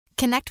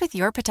Connect with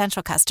your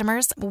potential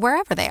customers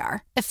wherever they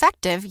are.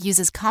 Effective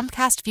uses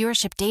Comcast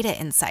viewership data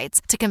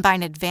insights to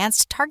combine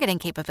advanced targeting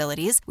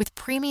capabilities with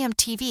premium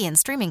TV and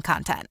streaming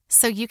content,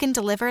 so you can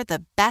deliver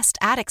the best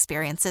ad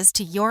experiences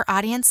to your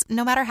audience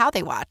no matter how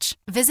they watch.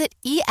 Visit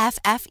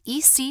EFFECTV.com.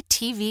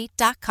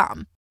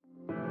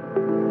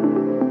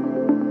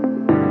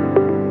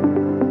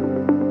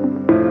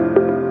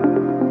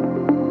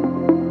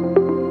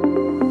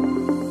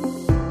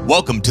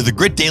 Welcome to the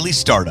Grit Daily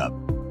Startup.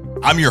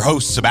 I'm your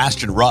host,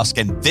 Sebastian Rusk,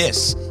 and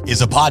this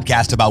is a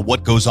podcast about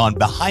what goes on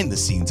behind the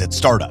scenes at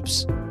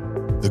startups.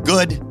 The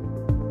good,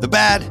 the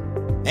bad,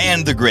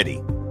 and the gritty.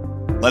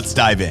 Let's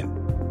dive in.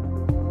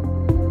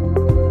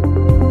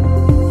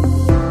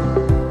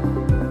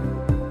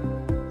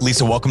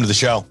 Lisa, welcome to the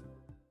show.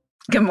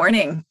 Good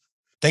morning.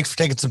 Thanks for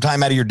taking some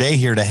time out of your day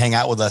here to hang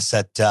out with us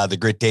at the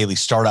Grit Daily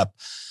Startup.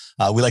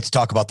 We like to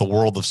talk about the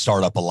world of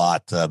startup a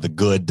lot, the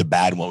good, the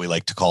bad, and what we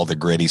like to call the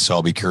gritty. So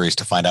I'll be curious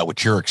to find out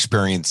what your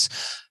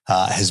experience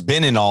has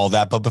been in all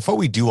that. But before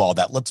we do all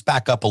that, let's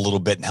back up a little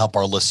bit and help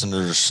our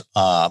listeners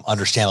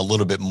understand a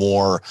little bit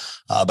more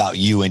about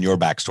you and your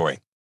backstory.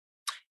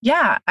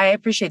 Yeah, I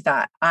appreciate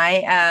that.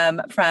 I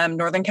am from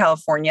Northern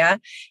California,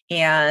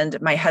 and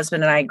my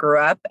husband and I grew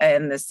up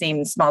in the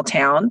same small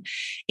town.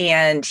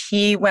 And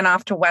he went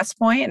off to West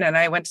Point, and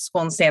I went to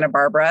school in Santa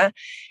Barbara.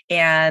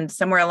 And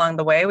somewhere along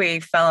the way, we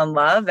fell in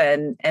love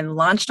and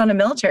launched on a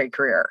military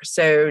career.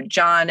 So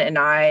John and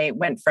I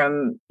went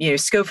from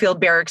Schofield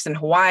Barracks in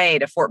Hawaii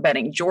to Fort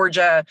Benning,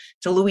 Georgia,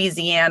 to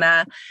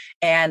Louisiana,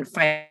 and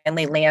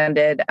finally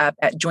landed up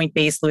at Joint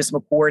Base Lewis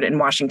McChord in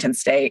Washington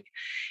State.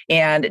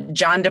 And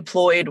John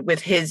deployed with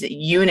his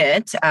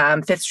unit,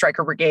 5th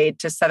Stryker Brigade,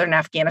 to southern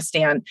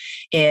Afghanistan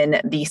in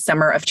the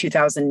summer of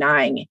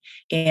 2009.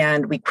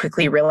 And we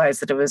quickly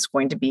realized that it was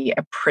going to be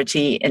a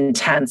pretty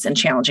intense and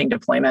challenging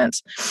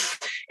deployment.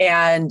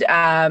 And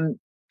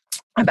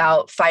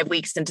about 5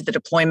 weeks into the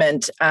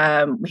deployment,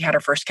 we had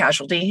our first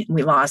casualty.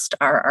 We lost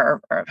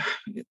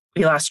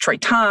we lost Troy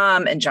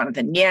Tom and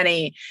Jonathan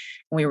Yanni.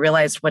 And we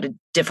realized what a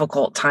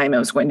difficult time it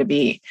was going to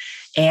be.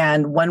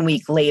 And 1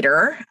 week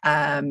later,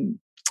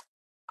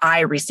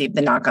 I received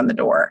the knock on the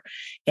door,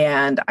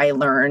 and I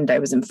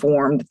was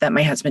informed that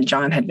my husband,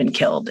 John, had been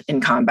killed in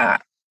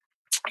combat.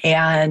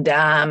 And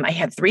I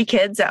had 3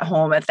 kids at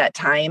home at that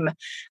time.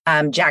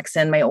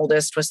 Jackson, my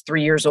oldest, was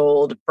 3 years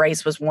old.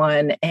 Bryce was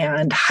 1,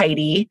 and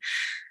Heidi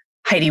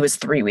was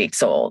 3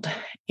 weeks old.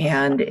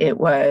 And it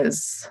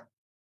was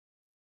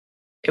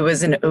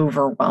an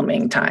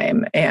overwhelming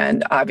time.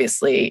 And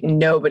obviously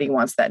nobody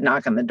wants that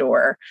knock on the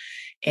door.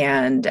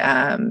 And,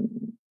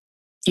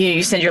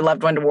 you send your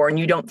loved one to war and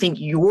you don't think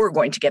you're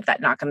going to get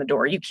that knock on the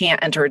door. You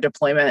can't enter a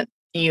deployment,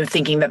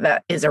 thinking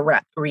that is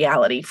a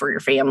reality for your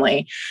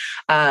family.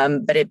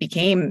 But it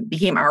became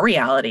our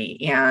reality,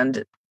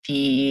 and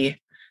the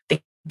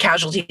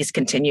casualties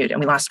continued,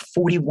 and we lost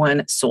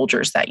 41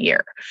 soldiers that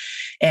year.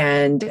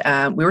 And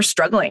we were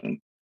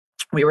struggling.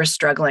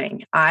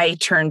 I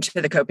turned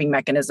to the coping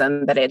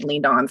mechanism that I had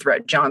leaned on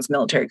throughout John's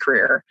military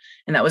career,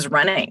 and that was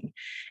running.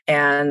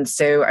 And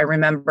so I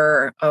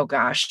remember,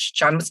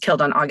 John was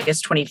killed on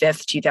August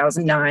 25th,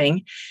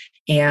 2009.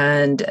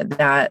 And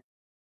that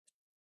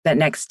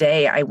next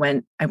day I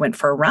went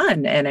for a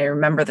run, and I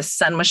remember the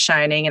sun was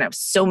shining, and I was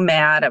so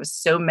mad. I was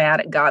so mad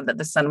at God that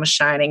the sun was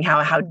shining.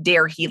 How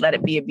dare he let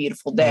it be a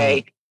beautiful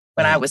day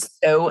when I was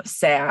so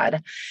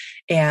sad.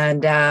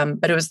 And,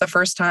 but it was the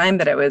first time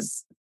that I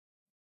was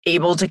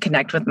able to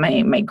connect with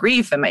my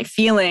grief and my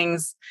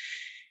feelings.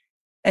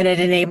 And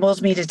it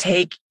enabled me to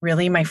take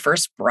really my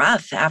first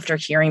breath after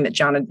hearing that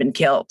John had been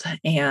killed.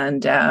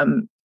 And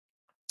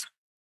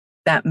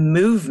that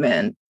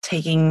movement,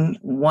 taking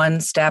one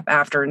step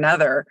after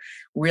another,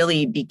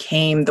 really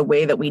became the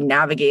way that we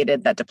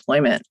navigated that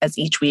deployment, as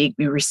each week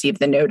we received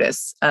the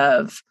notice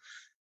of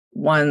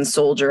one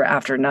soldier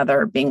after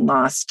another being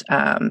lost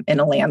in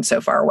a land so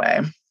far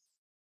away.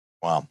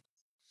 Wow.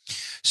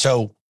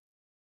 So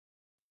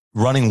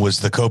running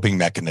was the coping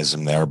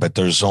mechanism there, but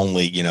there's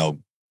only,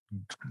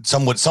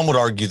 some would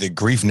argue that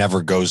grief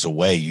never goes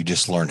away. You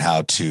just learn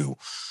how to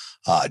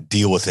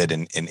deal with it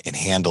and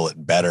handle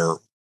it better.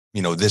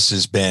 This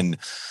has been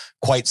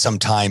quite some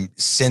time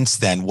since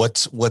then.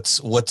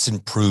 What's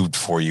improved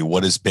for you?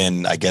 What has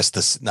been, I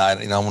guess, I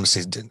don't want to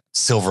say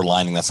silver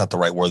lining. That's not the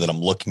right word that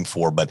I'm looking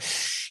for, but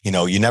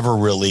you never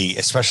really,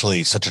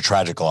 especially such a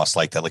tragic loss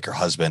like that, like your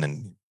husband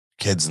and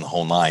kids and the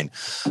whole nine.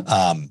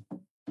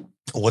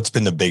 What's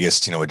been the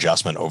biggest,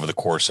 adjustment over the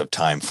course of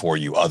time for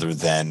you, other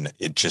than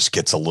it just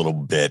gets a little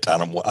bit,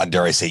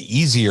 dare I say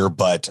easier,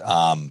 but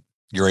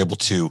you're able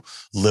to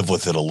live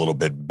with it a little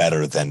bit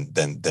better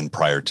than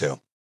prior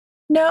to?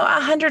 No,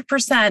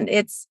 100%.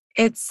 It's,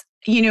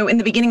 in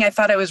the beginning, I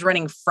thought I was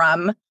running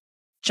from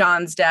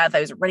John's death.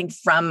 I was running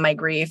from my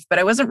grief, but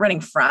I wasn't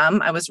running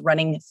from, I was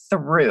running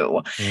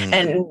through.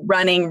 And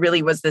running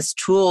really was this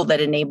tool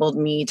that enabled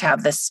me to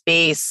have the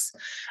space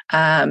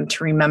to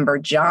remember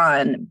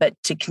John, but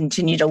to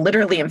continue to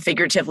literally and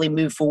figuratively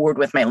move forward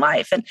with my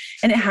life. And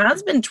it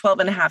has been 12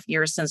 and a half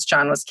years since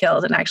John was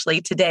killed. And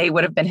actually today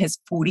would have been his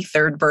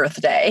 43rd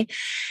birthday.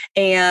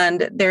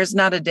 And there's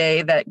not a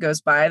day that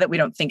goes by that we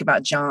don't think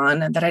about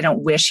John, and that I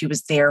don't wish he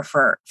was there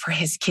for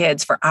his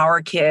kids, for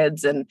our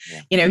kids. And,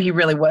 he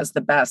really was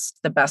the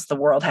best the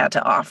world had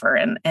to offer.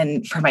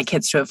 And for my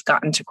kids to have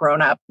gotten to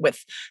grown up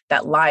with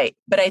that light.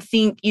 But I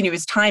think,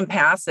 as time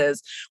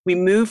passes, we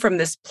move from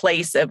this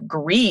place of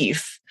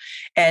grief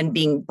and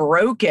being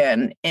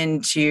broken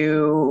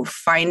into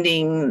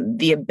finding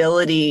the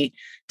ability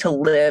to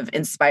live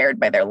inspired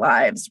by their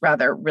lives,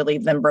 rather really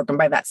than broken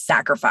by that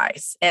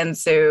sacrifice. And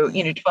so,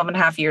 12 and a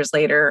half years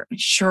later,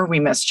 sure, we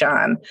miss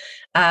John,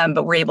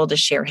 but we're able to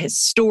share his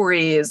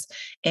stories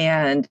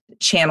and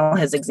channel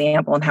his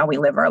example in how we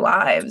live our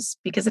lives,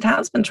 because it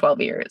has been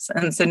 12 years.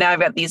 And so now I've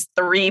got these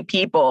 3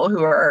 people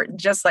who are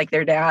just like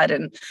their dad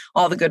in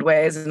all the good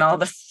ways and all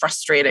the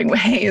frustrating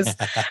ways.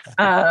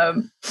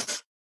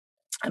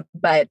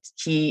 But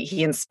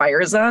he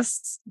inspires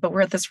us. But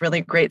we're at this really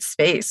great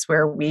space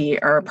where we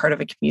are a part of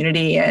a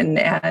community and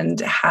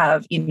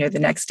have, the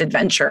next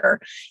adventure,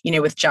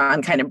 with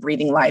John kind of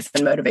breathing life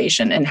and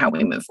motivation and how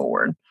we move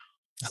forward.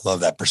 I love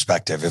that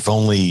perspective. If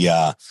only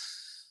the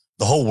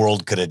whole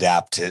world could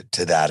adapt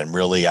to that. And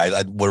really,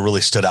 what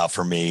really stood out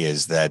for me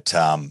is that,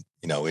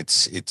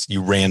 it's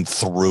you ran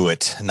through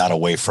it, not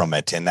away from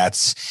it. And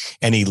that's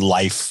any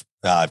life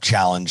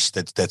challenge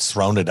that's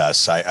thrown at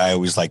us. I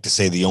always like to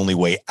say the only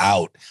way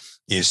out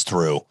is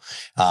through.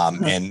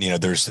 And,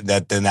 there's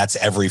that, then that's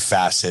every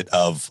facet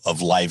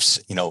of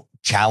life's,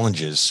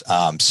 challenges.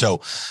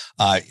 So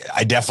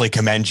I definitely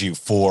commend you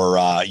for,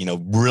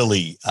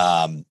 really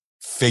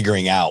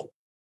figuring out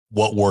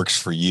what works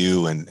for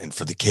you and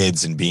for the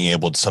kids, and being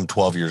able to, some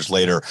 12 years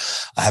later,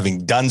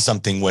 having done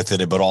something with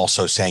it, but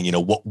also saying,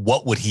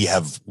 what would he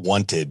have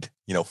wanted,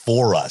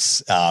 for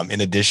us, in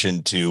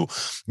addition to,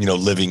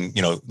 living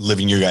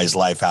your guys'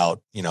 life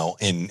out,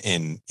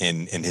 in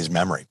his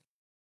memory.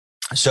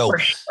 So, for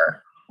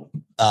sure.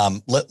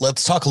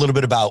 Let's talk a little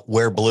bit about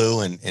Wear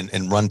Blue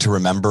and Run to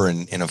Remember,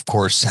 and of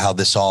course how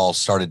this all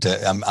started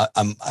to.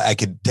 I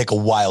could take a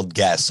wild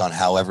guess on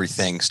how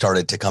everything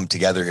started to come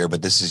together here,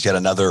 but this is yet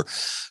another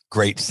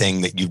great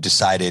thing that you've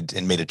decided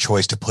and made a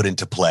choice to put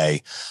into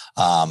play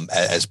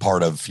as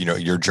part of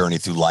your journey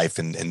through life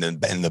and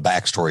the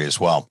backstory as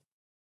well.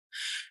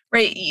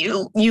 Right.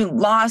 You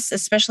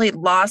especially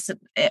loss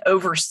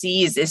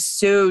overseas is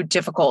so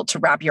difficult to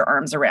wrap your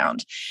arms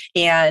around.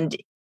 And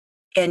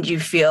you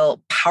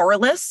feel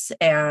powerless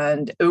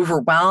and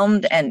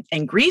overwhelmed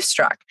and grief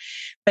struck.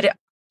 But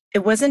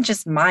it wasn't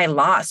just my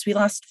loss. We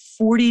lost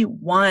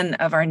 41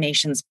 of our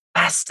nation's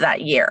best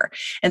that year.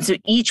 And so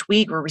each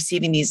week we're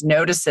receiving these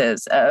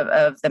notices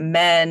of the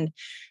men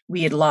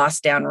we had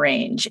lost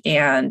downrange.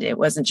 And it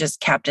wasn't just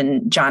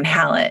Captain John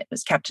Hallett. It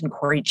was Captain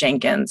Corey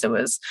Jenkins. It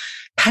was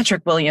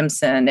Patrick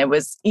Williamson. It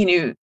was,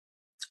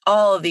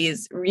 all of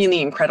these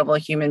really incredible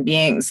human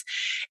beings.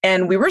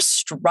 And we were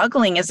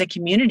struggling as a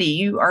community.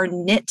 You are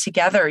knit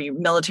together, your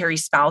military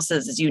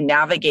spouses, as you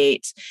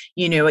navigate,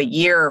 a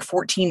year,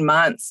 14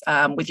 months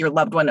with your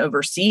loved one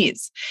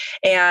overseas.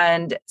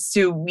 And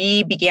so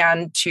we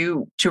began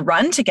to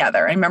run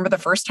together. I remember the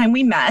first time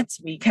we met,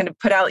 we kind of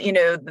put out,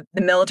 the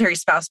military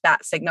spouse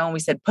bat signal. And we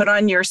said, put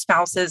on your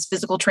spouse's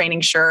physical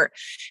training shirt,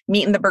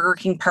 meet in the Burger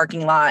King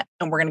parking lot,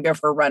 and we're going to go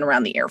for a run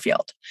around the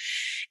airfield.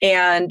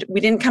 And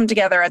we didn't come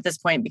together at this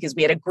point because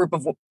we had a group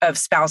of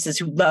spouses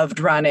who loved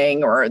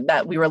running, or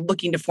that we were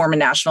looking to form a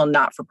national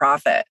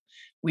not-for-profit.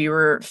 We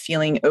were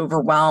feeling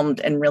overwhelmed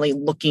and really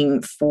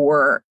looking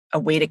for a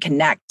way to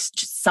connect,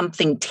 just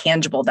something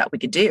tangible that we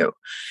could do.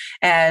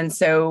 And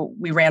so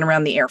we ran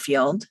around the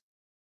airfield,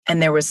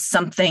 and there was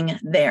something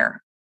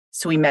there.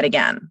 So we met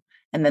again.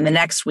 And then the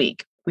next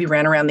week, we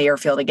ran around the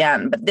airfield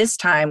again. But this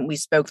time we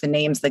spoke the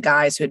names of the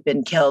guys who had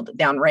been killed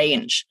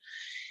downrange.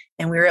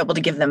 And we were able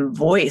to give them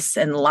voice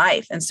and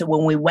life. And so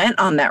when we went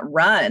on that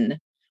run,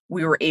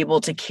 we were able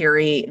to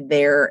carry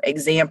their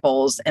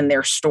examples and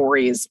their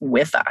stories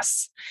with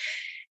us.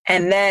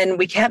 And then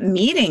we kept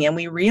meeting, and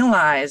we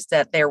realized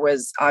that there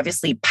was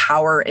obviously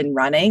power in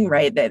running,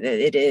 right? That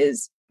it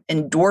is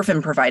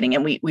endorphin providing.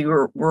 And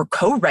we're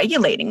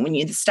co-regulating. When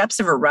the steps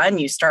of a run,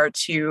 you start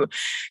to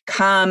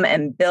come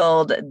and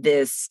build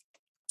this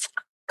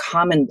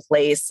common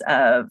place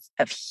of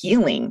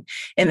healing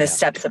in the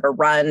steps of a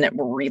run.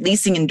 We're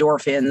releasing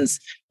endorphins.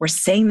 We're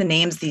saying the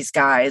names of these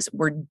guys.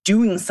 We're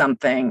doing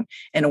something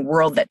in a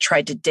world that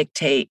tried to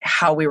dictate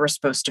how we were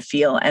supposed to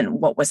feel and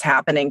what was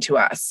happening to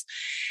us.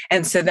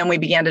 And so then we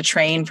began to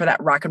train for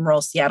that Rock and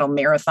Roll Seattle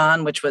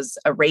Marathon, which was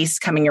a race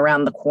coming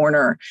around the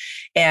corner.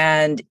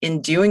 And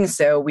in doing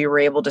so, we were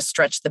able to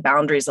stretch the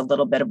boundaries a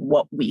little bit of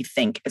what we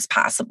think is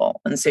possible.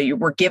 And so you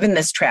were given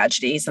this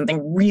tragedy,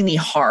 something really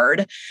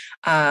hard.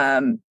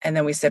 And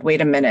then we said,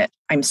 wait a minute,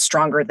 I'm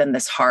stronger than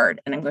this hard,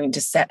 and I'm going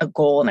to set a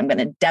goal, and I'm going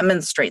to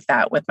demonstrate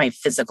that with my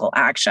physical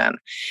action.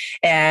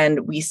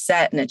 And we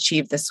set and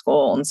achieved this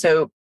goal. And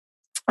so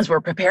as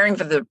we're preparing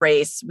for the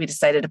race, we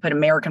decided to put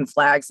American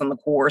flags on the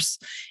course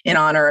in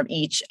honor of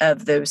each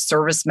of those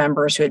service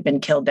members who had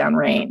been killed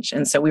downrange.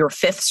 And so we were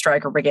 5th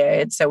Stryker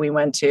Brigade. So we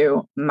went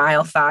to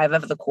mile 5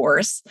 of the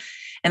course,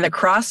 and the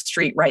cross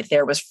street right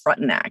there was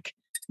Frontenac,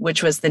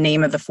 which was the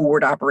name of the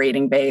forward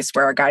operating base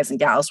where our guys and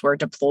gals were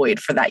deployed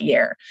for that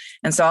year.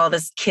 And so all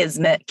this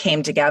kismet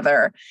came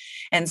together.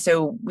 And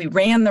so we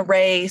ran the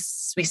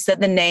race. We said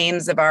the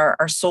names of our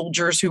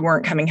soldiers who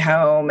weren't coming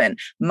home. And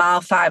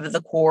mile 5 of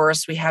the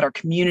course, we had our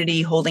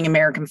community holding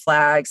American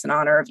flags in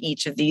honor of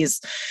each of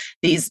these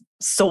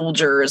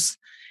soldiers.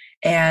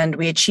 And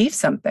we achieved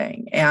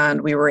something.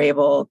 And we were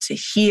able to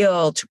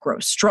heal, to grow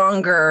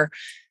stronger,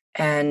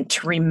 and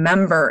to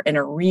remember in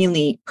a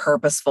really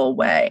purposeful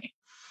way.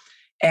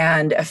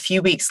 And a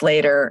few weeks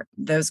later,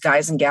 those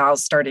guys and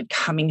gals started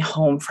coming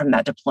home from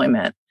that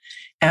deployment.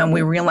 And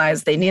we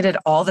realized they needed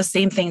all the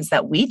same things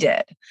that we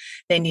did.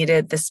 They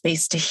needed the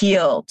space to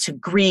heal, to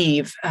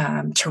grieve,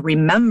 to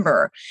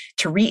remember,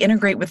 to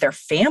reintegrate with their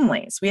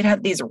families. We had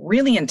had these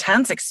really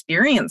intense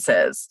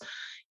experiences,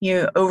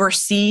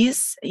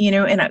 overseas,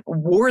 in a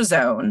war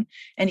zone,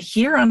 and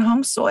here on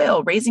home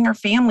soil, raising our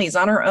families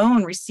on our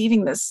own,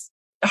 receiving this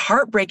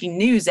heartbreaking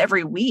news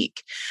every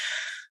week.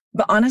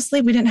 But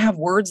honestly, we didn't have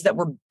words that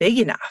were big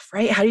enough,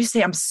 right? How do you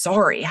say, I'm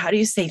sorry? How do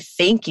you say,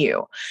 thank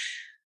you?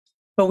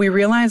 But we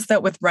realized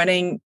that with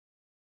running,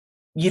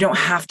 you don't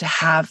have to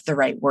have the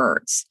right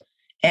words.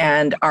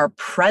 And our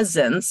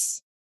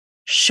presence,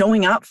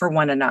 showing up for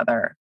one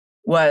another,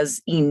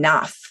 was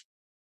enough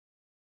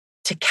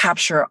to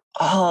capture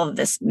all of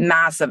this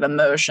massive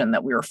emotion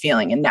that we were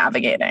feeling and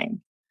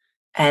navigating.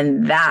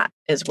 And that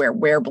is where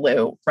Wear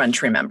Blue, Run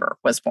to Remember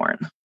was born.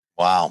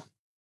 Wow.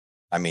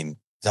 I mean,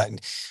 that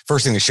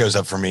first thing that shows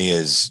up for me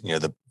is,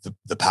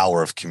 the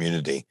power of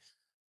community.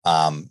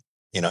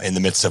 In the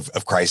midst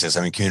of crisis,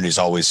 I mean, community is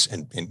always,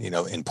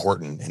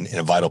 important and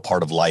a vital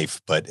part of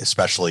life, but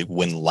especially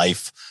when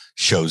life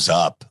shows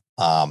up.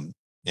 And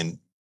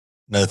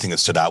another thing that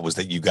stood out was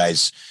that you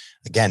guys,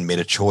 again, made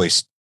a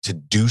choice to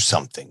do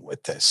something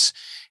with this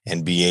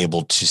and be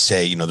able to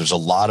say, there's a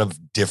lot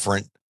of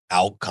different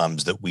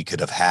outcomes that we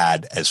could have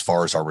had as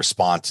far as our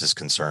response is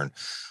concerned,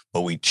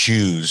 but we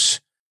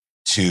choose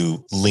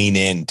to lean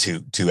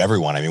into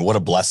everyone. I mean, what a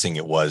blessing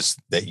it was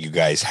that you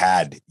guys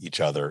had each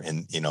other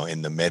in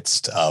the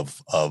midst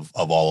of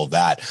all of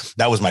that.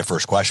 That was my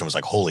first question, was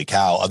like, holy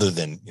cow, other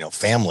than,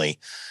 family,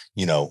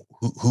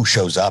 who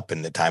shows up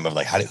in the time of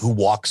like,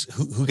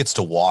 who gets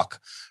to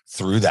walk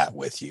through that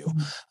with you,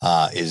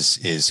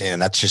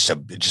 and that's just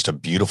a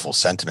beautiful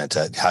sentiment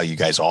to how you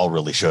guys all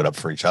really showed up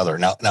for each other.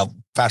 Now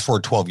fast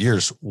forward 12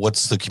 years,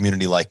 what's the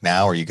community like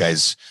now? Are you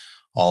guys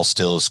all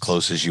still as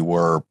close as you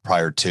were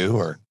prior to,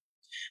 or?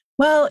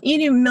 Well,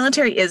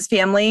 military is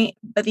family,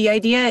 but the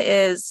idea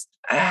is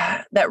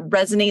that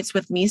resonates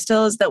with me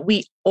still is that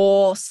we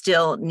all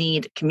still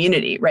need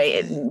community,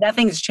 right?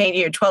 Nothing's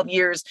changed. 12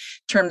 years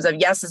in terms of,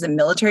 yes, as a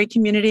military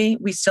community,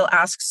 we still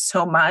ask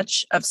so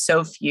much of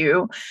so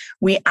few.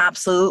 We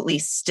absolutely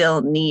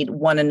still need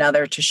one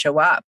another to show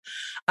up.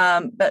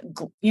 But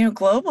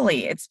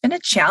globally, it's been a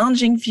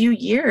challenging few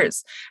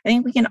years. I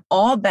think we can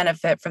all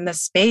benefit from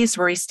this space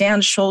where we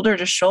stand shoulder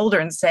to shoulder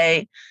and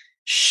say,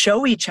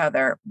 show each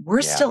other,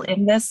 we're still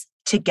in this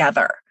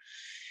together.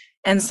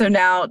 And so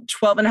now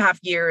 12 and a half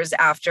years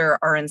after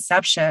our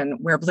inception,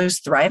 Wear Blue's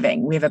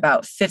thriving. We have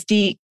about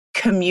 50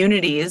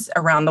 communities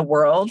around the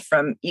world,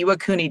 from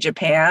Iwakuni,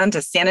 Japan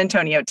to San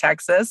Antonio,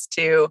 Texas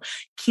to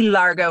Key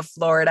Largo,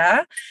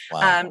 Florida.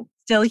 Wow.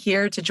 Still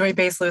here to Joint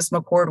Base Lewis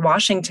McChord,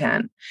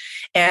 Washington.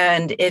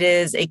 And it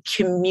is a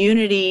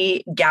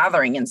community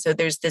gathering. And so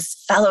there's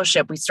this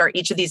fellowship. We start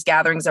each of these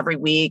gatherings every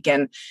week,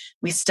 and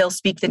we still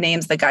speak the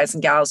names of the guys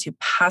and gals who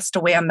passed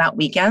away on that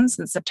weekend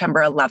since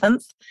September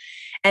 11th.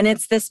 And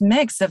it's this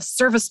mix of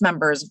service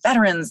members,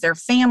 veterans, their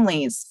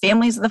families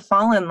of the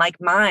fallen like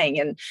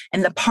mine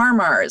and the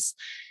Parmars,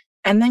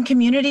 and then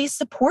community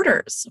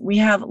supporters. We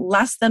have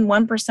less than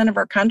 1% of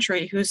our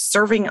country who's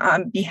serving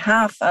on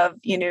behalf of,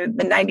 the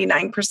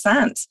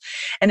 99%.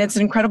 And it's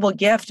an incredible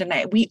gift.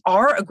 And we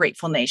are a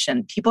grateful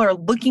nation. People are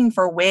looking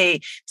for a way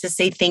to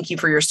say thank you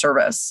for your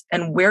service.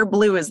 And Wear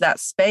Blue is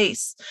that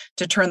space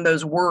to turn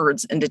those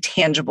words into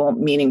tangible,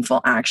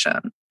 meaningful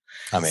action.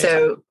 Amazing.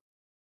 So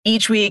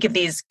each week at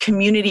these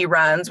community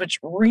runs, which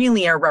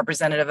really are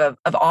representative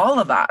of all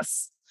of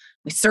us,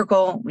 we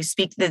circle, we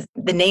speak the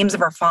names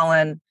of our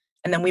fallen,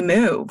 and then we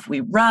move, we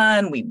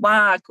run, we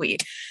walk, we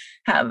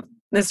have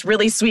this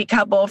really sweet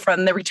couple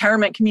from the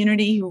retirement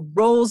community who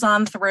rolls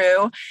on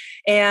through.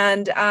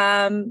 And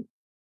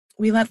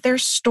we let their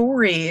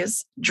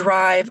stories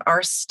drive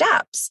our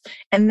steps.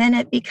 And then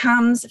it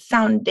becomes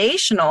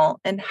foundational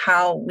in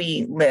how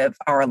we live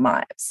our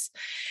lives.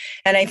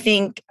 And I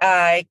think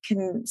I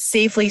can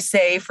safely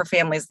say for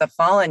families that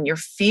fallen, your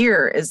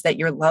fear is that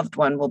your loved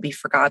one will be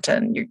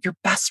forgotten. Your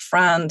best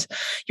friend,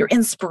 your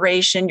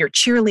inspiration, your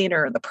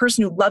cheerleader, the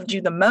person who loved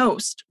you the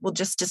most will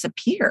just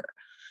disappear.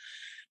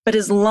 But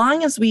as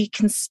long as we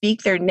can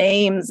speak their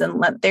names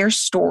and let their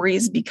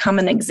stories become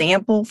an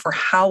example for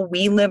how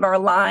we live our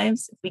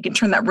lives, if we can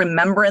turn that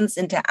remembrance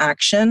into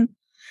action,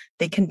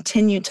 they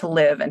continue to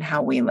live in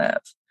how we live.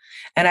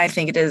 And I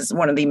think it is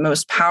one of the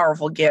most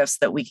powerful gifts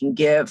that we can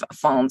give a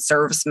fallen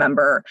service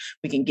member,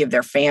 we can give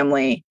their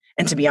family,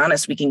 and to be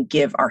honest, we can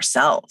give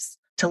ourselves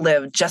to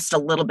live just a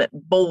little bit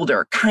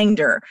bolder,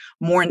 kinder,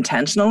 more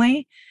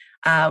intentionally.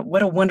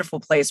 What a wonderful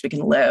place we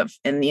can live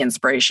in the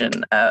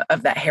inspiration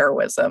of that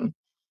heroism.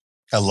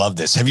 I love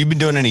this. Have you been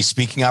doing any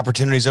speaking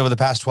opportunities over the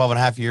past 12 and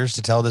a half years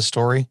to tell this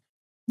story?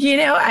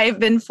 I've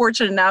been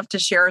fortunate enough to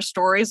share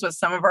stories with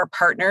some of our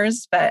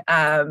partners, but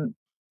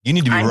you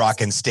need to be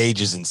rocking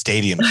stages and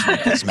stadiums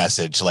with this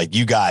message. Like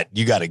you got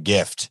a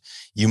gift.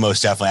 You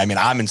most definitely, I mean,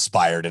 I'm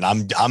inspired and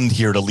I'm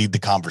here to lead the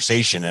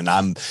conversation, and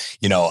I'm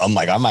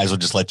like, I might as well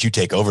just let you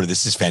take over.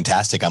 This is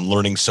fantastic. I'm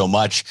learning so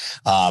much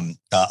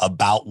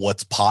about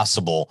what's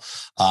possible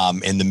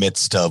in the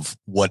midst of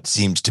what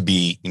seems to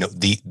be,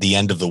 the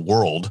end of the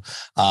world,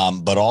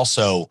 but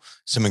also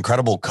some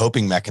incredible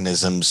coping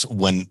mechanisms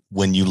when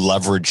you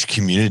leverage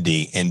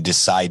community and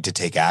decide to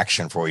take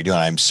action for what you're doing.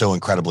 I'm so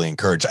incredibly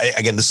encouraged.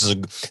 Again, this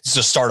is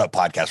a startup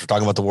podcast. We're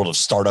talking about the world of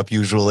startup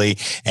usually,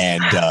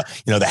 and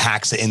the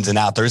hacks, the ins and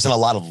outs. There isn't a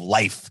lot of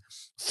life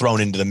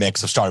thrown into the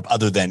mix of startup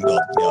other than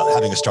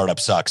having a startup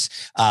sucks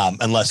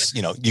unless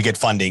you get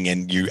funding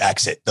and you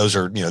exit. Those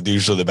are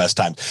usually the best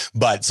times.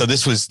 But so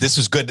this was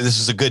good. This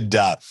is a good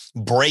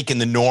break in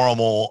the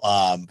normal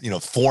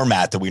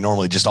format that we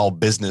normally just all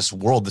business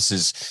world. This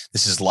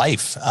is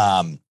life,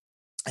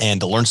 and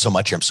to learn so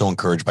much here. I'm so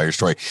encouraged by your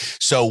story.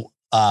 So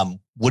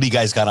what do you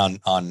guys got on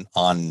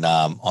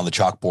the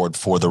chalkboard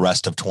for the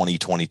rest of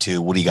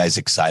 2022? What are you guys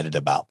excited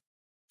about?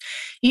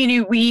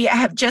 We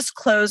have just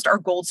closed our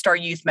Gold Star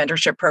Youth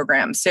Mentorship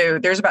Program. So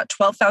there's about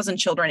 12,000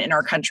 children in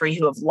our country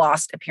who have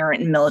lost a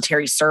parent in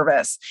military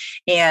service.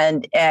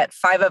 And at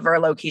 5 of our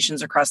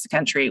locations across the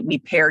country, we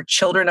pair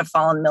children of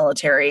fallen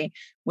military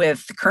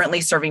with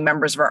currently serving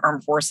members of our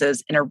armed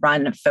forces in a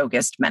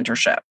run-focused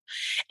mentorship.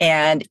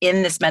 And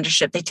in this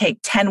mentorship, they take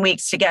 10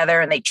 weeks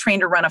together and they train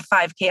to run a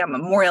 5K on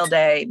Memorial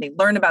Day. They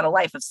learn about a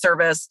life of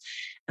service,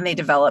 and they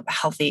develop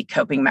healthy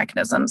coping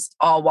mechanisms,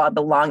 all while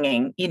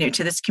belonging,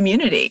 to this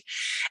community.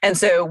 And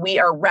so we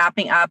are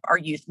wrapping up our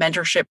youth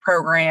mentorship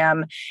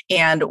program,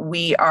 and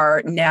we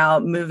are now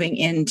moving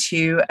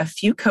into a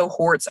few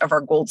cohorts of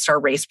our Gold Star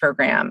Race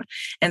program.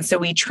 And so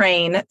we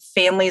train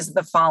families of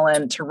the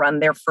fallen to run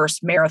their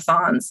first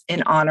marathons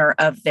in honor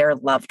of their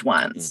loved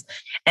ones.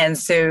 And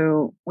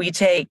so we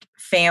take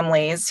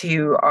families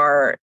who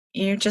are,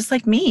 just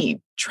like me,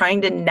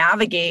 trying to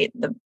navigate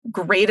the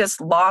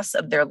greatest loss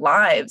of their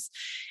lives,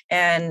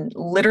 and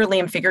literally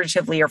and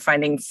figuratively are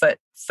finding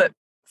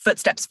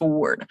footsteps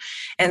forward.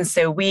 And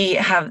so we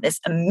have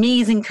this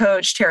amazing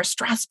coach, Tara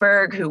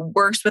Strasberg, who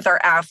works with our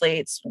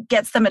athletes,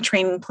 gets them a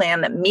training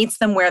plan that meets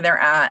them where they're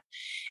at,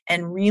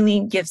 and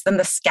really gives them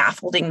the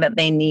scaffolding that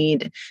they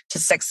need to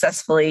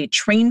successfully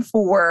train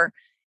for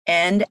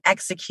and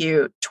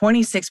execute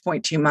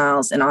 26.2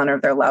 miles in honor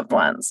of their loved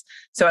ones.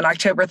 So on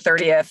October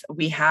 30th,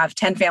 we have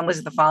 10 families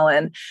of the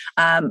fallen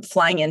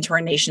flying into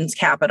our nation's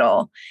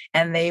capital,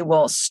 and they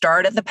will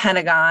start at the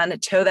Pentagon,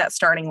 toe that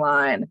starting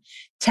line,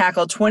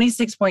 tackle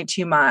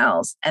 26.2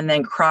 miles, and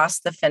then cross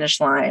the finish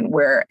line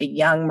where a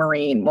young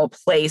Marine will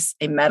place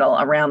a medal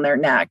around their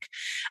neck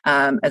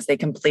as they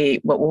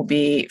complete what will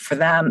be for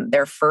them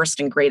their first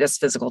and greatest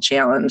physical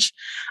challenge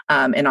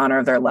in honor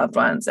of their loved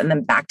ones. And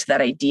then back to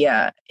that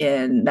idea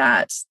in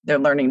that they're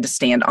learning to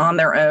stand on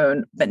their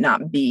own, but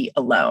not be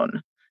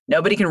alone.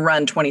 Nobody can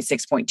run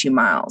 26.2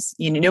 miles.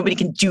 Nobody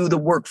can do the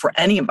work for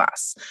any of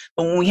us.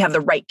 But when we have the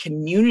right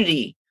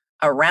community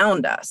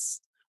around us,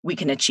 we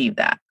can achieve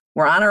that.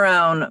 We're on our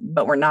own,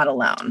 but we're not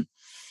alone.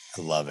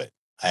 I love it.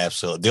 I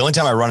absolutely. The only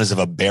time I run is if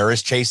a bear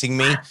is chasing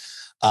me.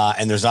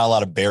 And there's not a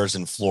lot of bears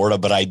in Florida,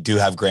 but I do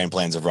have grand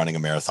plans of running a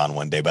marathon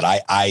one day. But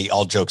I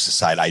all jokes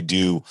aside, I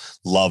do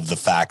love the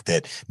fact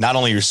that not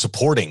only you're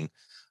supporting,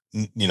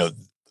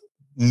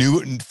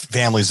 new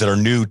families that are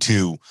new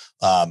to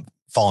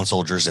fallen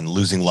soldiers and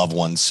losing loved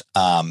ones,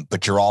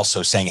 but you're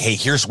also saying, hey,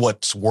 here's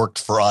what's worked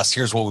for us.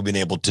 Here's what we've been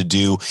able to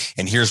do.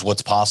 And here's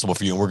what's possible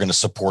for you. And we're going to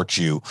support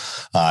you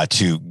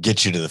to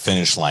get you to the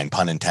finish line,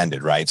 pun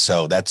intended, right?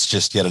 So that's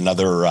just yet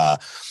another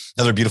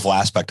beautiful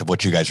aspect of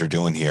what you guys are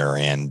doing here.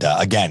 And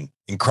again,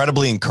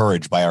 incredibly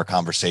encouraged by our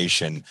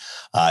conversation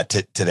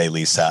today,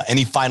 Lisa.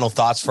 Any final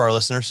thoughts for our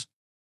listeners?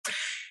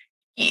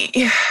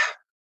 Yeah.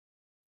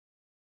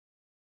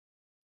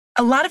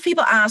 a lot of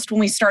people asked when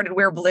we started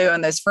Wear Blue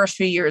in those first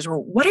few years,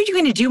 well, what are you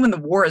going to do when the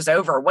war is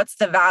over? What's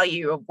the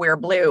value of Wear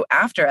Blue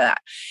after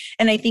that?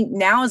 And I think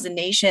now as a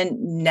nation,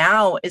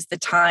 now is the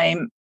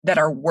time that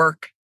our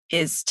work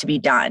is to be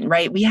done,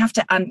 right? We have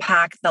to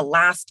unpack the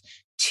last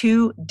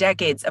 2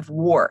 decades of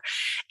war.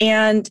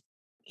 And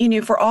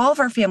for all of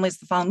our families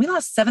that fallen, we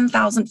lost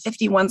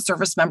 7,051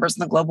 service members in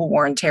the global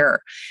war on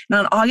terror. And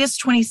on August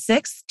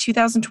 26,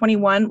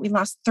 2021, we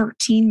lost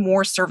 13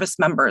 more service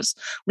members,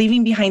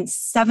 leaving behind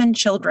 7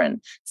 children,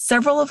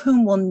 several of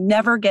whom will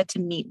never get to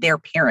meet their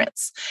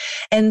parents.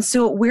 And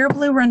so at Wear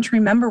Blue Run to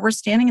Remember, we're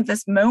standing at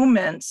this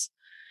moment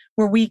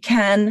where we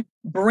can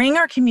bring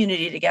our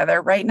community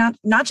together, right?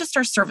 Not just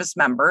our service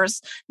members,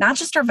 not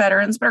just our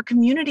veterans, but our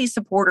community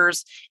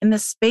supporters in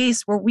this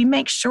space where we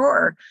make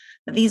sure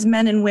that these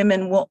men and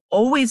women will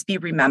always be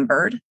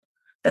remembered,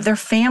 that their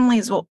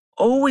families will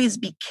always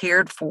be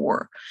cared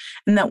for,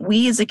 and that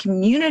we as a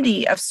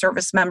community of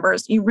service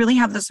members, you really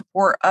have the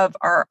support of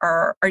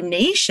our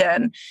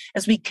nation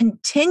as we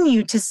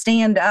continue to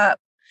stand up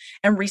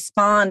and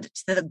respond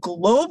to the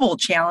global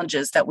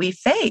challenges that we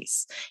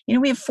face.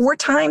 We have 4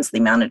 times the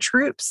amount of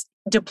troops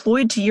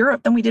deployed to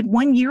Europe than we did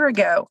 1 year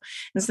ago.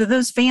 And so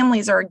those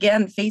families are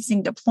again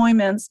facing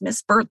deployments,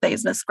 missed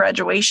birthdays, missed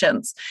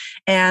graduations.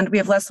 And we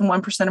have less than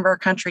 1% of our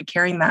country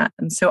carrying that.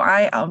 And so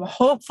I am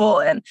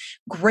hopeful and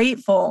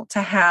grateful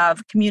to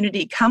have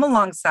community come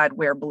alongside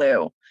Wear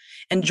Blue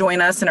and join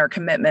us in our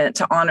commitment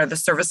to honor the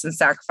service and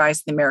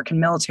sacrifice of the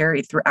American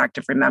military through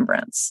active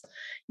remembrance.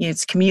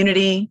 It's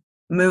community,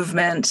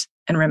 movement,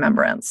 and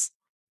remembrance.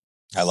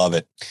 I love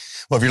it.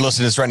 Well, if you're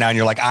listening to this right now and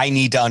you're like, I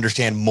need to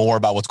understand more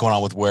about what's going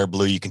on with Wear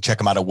Blue, you can check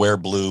them out at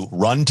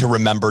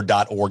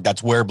wearblueruntoremember.org.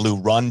 That's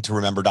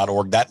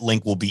wearblueruntoremember.org. That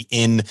link will be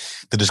in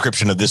the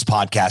description of this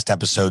podcast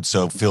episode.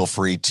 So feel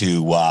free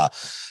to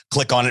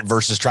click on it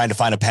versus trying to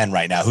find a pen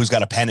right now. Who's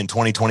got a pen in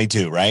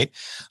 2022, right?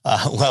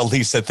 Well,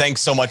 Lisa,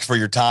 thanks so much for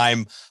your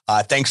time.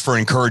 Thanks for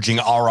encouraging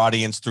our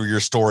audience through your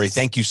story.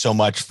 Thank you so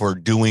much for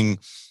doing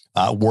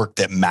work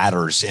that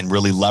matters and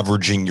really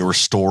leveraging your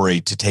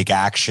story to take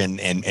action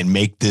and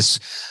make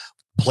this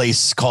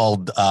place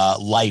called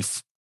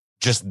life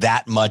just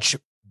that much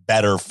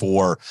better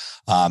for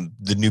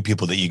the new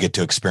people that you get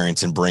to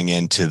experience and bring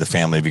into the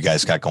family of you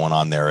guys got going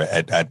on there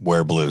at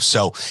Wear Blue.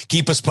 So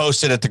keep us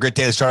posted at the Grit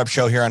Daily Startup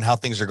Show here on how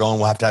things are going.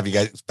 We'll have to have you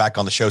guys back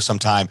on the show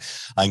sometime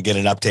and get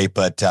an update,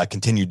 but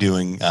continue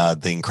doing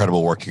the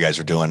incredible work you guys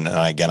are doing. And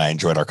again, I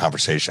enjoyed our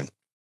conversation.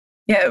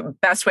 Yeah,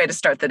 best way to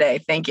start the day.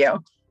 Thank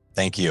you.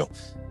 Thank you.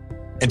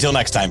 Until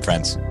next time,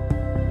 friends.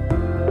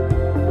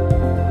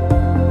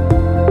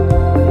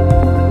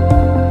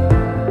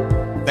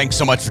 Thanks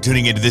so much for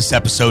tuning into this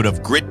episode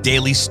of Grit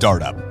Daily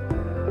Startup.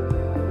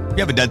 If you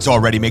haven't done so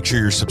already, make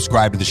sure you're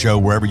subscribed to the show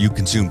wherever you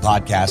consume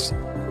podcasts.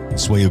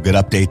 This way you'll get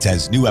updates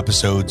as new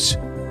episodes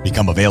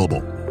become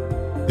available.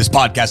 This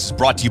podcast is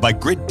brought to you by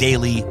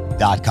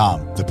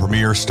gritdaily.com, the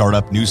premier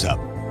startup news hub.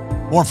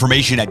 More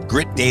information at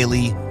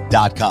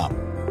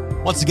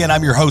gritdaily.com. Once again,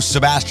 I'm your host,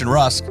 Sebastian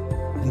Rusk.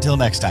 Until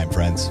next time,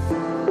 friends.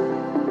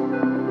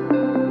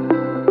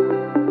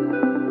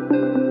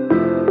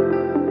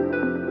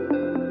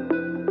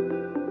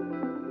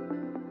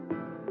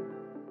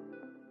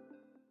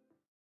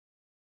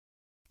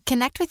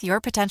 Connect with your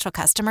potential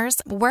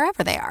customers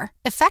wherever they are.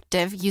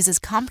 Effective uses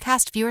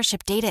Comcast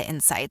viewership data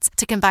insights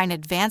to combine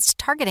advanced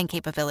targeting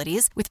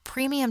capabilities with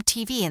premium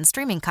TV and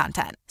streaming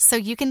content, so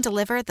you can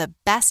deliver the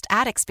best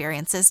ad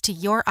experiences to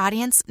your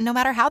audience no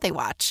matter how they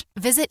watch.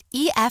 Visit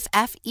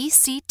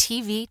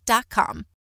EFFECTV.com.